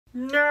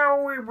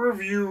Now we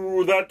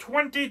review the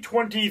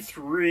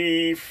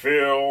 2023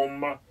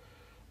 film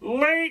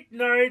Late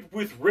Night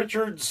with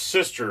Richard's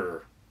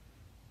Sister.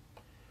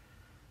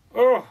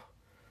 Oh,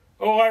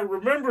 I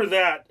remember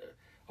that.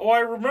 Oh, I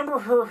remember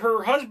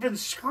her husband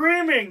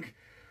screaming.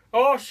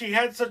 Oh, she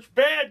had such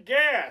bad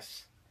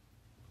gas.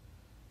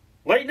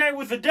 Late Night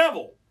with the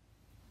Devil.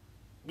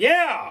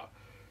 Yeah.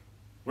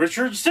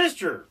 Richard's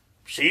sister.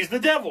 She's the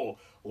devil.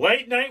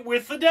 Late Night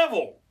with the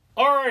Devil.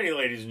 Alrighty,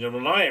 ladies and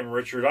gentlemen, I am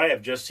Richard. I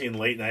have just seen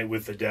Late Night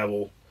with the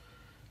Devil.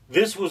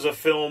 This was a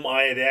film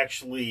I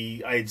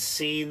had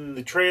seen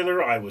the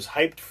trailer, I was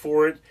hyped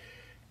for it,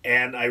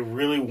 and I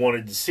really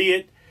wanted to see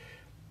it.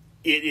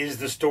 It is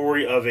the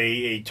story of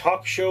a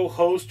talk show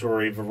host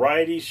or a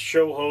variety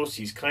show host.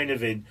 He's kind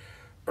of an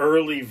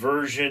early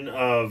version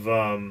of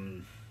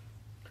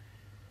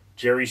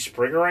Jerry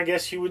Springer, I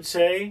guess you would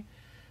say,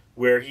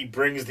 where he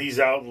brings these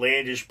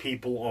outlandish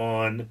people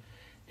on.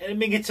 And I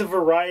mean, it's a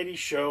variety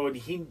show, and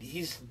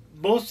he's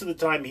most of the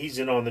time he's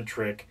in on the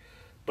trick,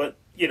 but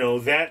you know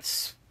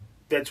that's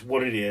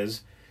what it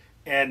is,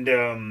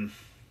 and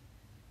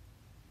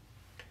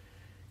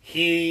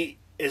he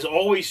has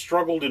always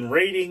struggled in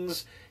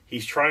ratings.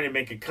 He's trying to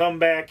make a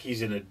comeback.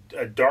 He's in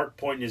a dark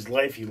point in his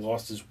life. He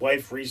lost his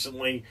wife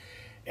recently,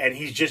 and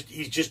he's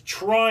just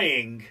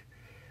trying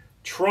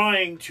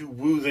to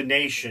woo the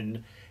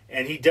nation,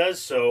 and he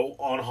does so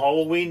on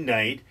Halloween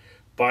night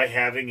by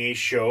having a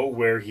show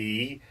where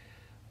he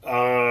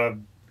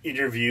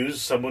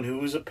interviews someone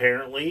who is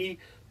apparently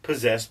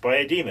possessed by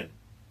a demon.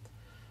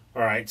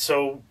 Alright,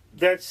 so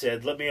that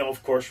said, let me,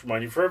 of course,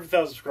 remind you, for every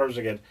 1,000 subscribers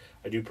I get,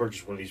 I do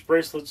purchase one of these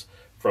bracelets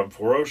from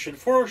 4Ocean.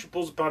 4Ocean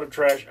pulls a pound of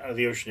trash out of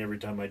the ocean every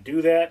time I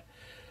do that.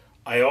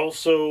 I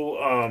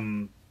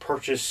also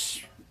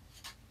purchase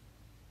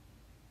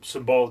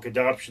symbolic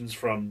adoptions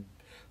from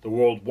the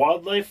World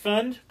Wildlife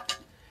Fund.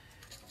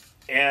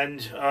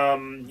 And,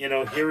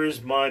 here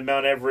is my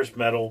Mount Everest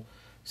medal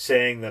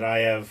saying that I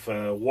have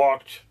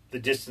walked the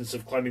distance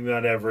of climbing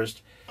Mount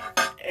Everest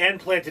and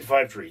planted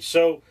 5 trees.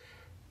 So,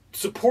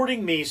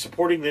 supporting me,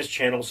 supporting this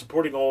channel,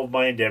 supporting all of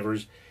my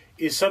endeavors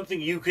is something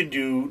you can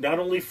do not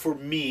only for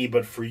me,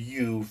 but for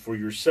you, for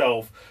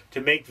yourself, to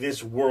make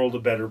this world a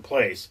better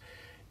place.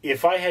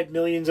 If I had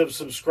millions of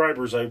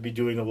subscribers, I would be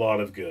doing a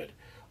lot of good.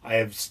 I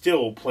have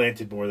still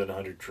planted more than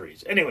 100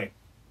 trees. Anyway,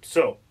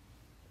 so...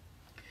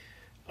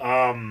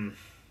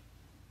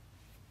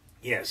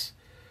 yes.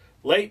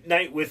 Late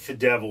Night with the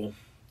Devil.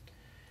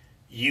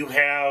 You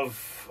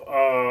have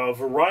a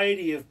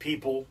variety of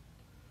people.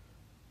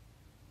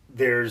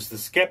 There's the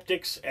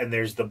skeptics and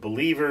there's the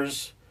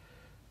believers.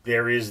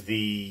 There is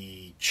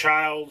the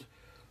child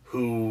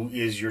who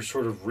is your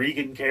sort of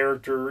Regan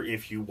character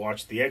if you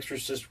watch The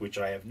Exorcist, which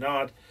I have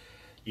not.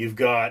 You've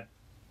got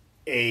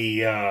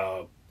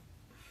a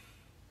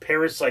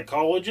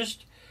parapsychologist.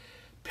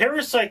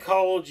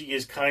 Parapsychology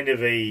is kind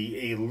of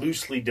a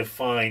loosely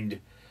defined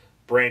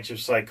branch of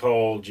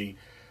psychology.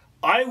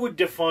 I would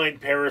define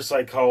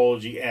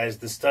parapsychology as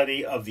the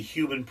study of the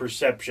human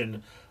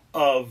perception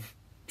of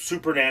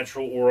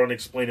supernatural or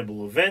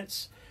unexplainable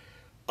events.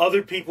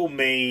 Other people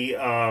may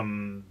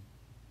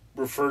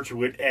refer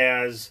to it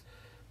as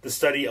the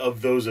study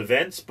of those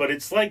events, but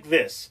it's like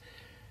this.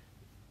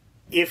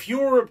 If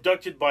you're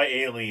abducted by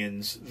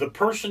aliens, the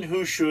person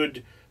who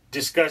should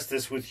discuss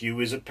this with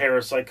you is a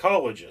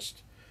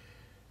parapsychologist.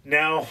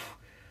 Now,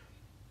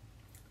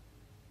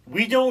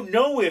 we don't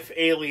know if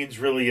aliens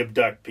really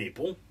abduct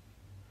people,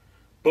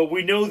 but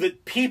we know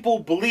that people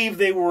believe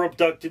they were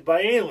abducted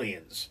by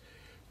aliens.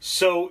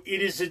 So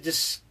it is a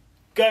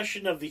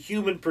discussion of the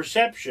human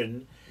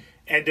perception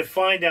and to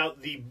find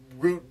out the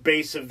root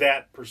base of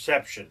that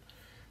perception.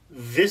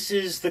 This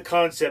is the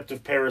concept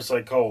of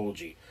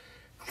parapsychology.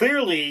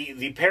 Clearly,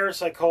 the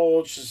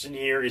parapsychologist in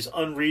here is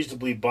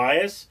unreasonably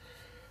biased,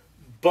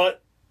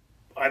 but,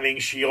 I mean,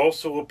 she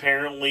also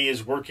apparently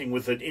is working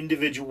with an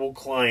individual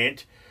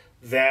client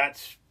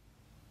that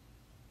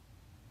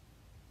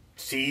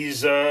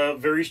sees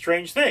very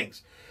strange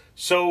things.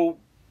 So,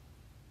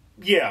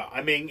 yeah,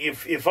 I mean,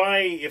 if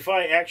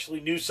I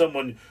actually knew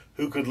someone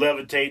who could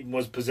levitate and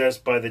was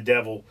possessed by the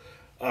devil,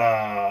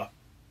 I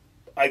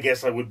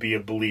guess I would be a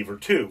believer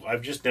too.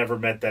 I've just never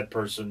met that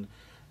person.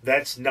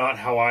 That's not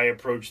how I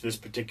approach this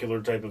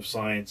particular type of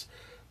science,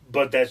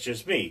 but that's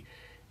just me.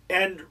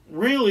 And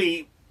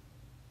really,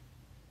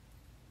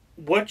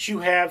 what you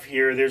have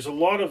here, there's a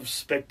lot of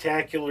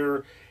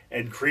spectacular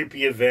and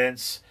creepy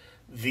events.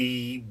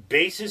 The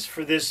basis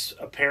for this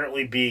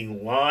apparently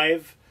being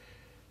live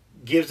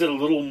gives it a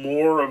little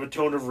more of a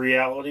tone of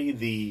reality.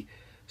 The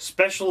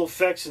special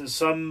effects in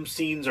some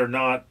scenes are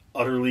not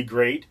utterly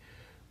great,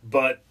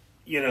 but,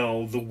 you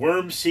know, the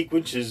worm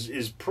sequence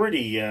is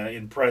pretty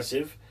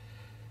impressive.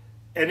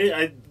 And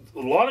a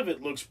lot of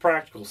it looks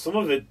practical. Some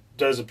of it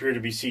does appear to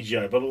be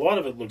CGI, but a lot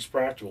of it looks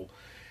practical.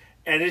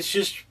 And it's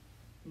just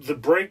the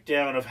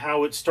breakdown of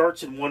how it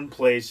starts in one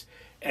place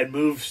and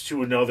moves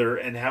to another,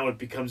 and how it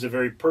becomes a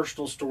very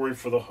personal story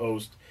for the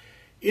host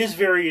is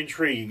very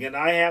intriguing. And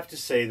I have to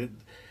say that,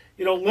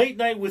 you know, Late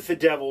Night with the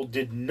Devil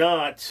did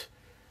not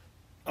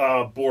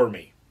bore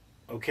me.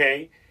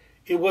 Okay?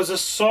 It was a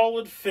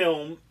solid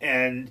film,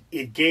 and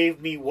it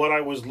gave me what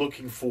I was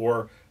looking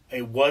for.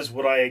 It was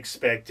what I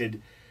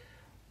expected.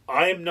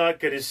 I'm not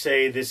going to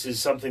say this is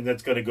something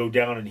that's going to go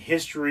down in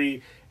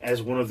history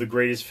as one of the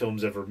greatest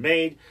films ever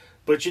made.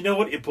 But you know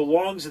what? It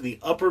belongs in the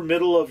upper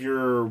middle of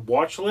your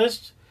watch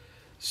list.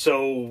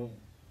 So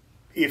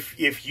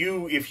if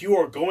you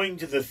are going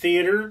to the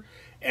theater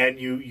and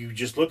you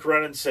just look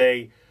around and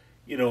say,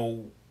 you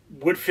know,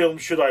 what film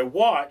should I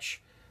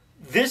watch?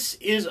 This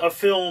is a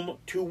film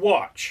to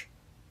watch.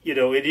 You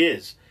know, it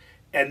is.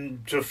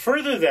 And to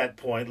further that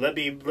point, let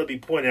me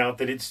point out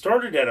that it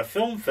started at a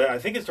film fest. I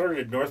think it started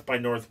at North by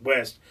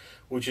Northwest,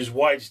 which is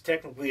why it's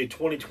technically a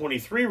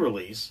 2023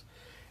 release.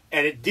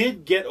 And it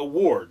did get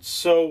awards.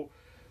 So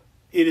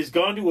it has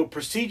gone to a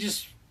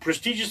prestigious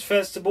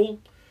festival,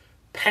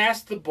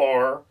 passed the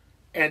bar,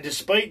 and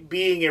despite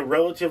being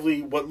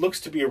what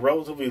looks to be a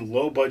relatively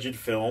low-budget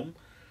film,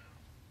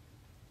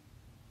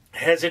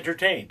 has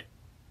entertained.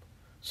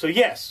 So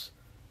yes,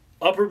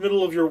 upper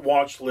middle of your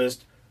watch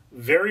list,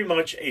 very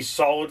much a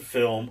solid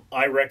film.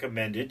 I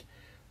recommend it.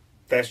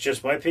 That's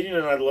just my opinion,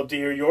 and I'd love to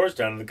hear yours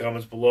down in the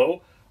comments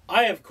below.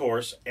 I, of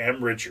course,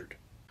 am Richard.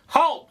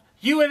 Halt!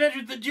 You have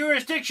entered the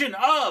jurisdiction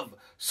of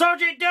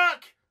Sergeant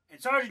Duck!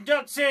 And Sergeant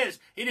Duck says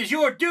it is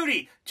your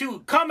duty to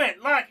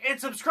comment, like, and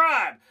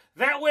subscribe.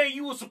 That way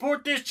you will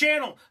support this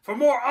channel for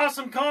more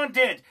awesome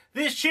content.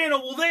 This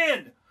channel will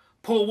then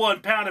pull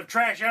 1 pound of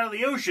trash out of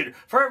the ocean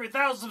for every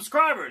 1,000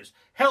 subscribers,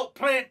 help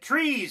plant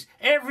trees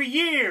every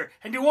year,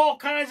 and do all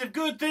kinds of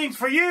good things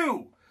for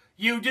you.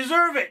 You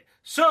deserve it.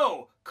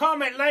 So,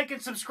 comment, like,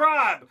 and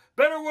subscribe.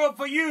 Better world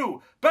for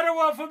you, better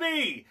world for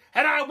me,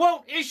 and I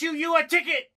won't issue you a ticket.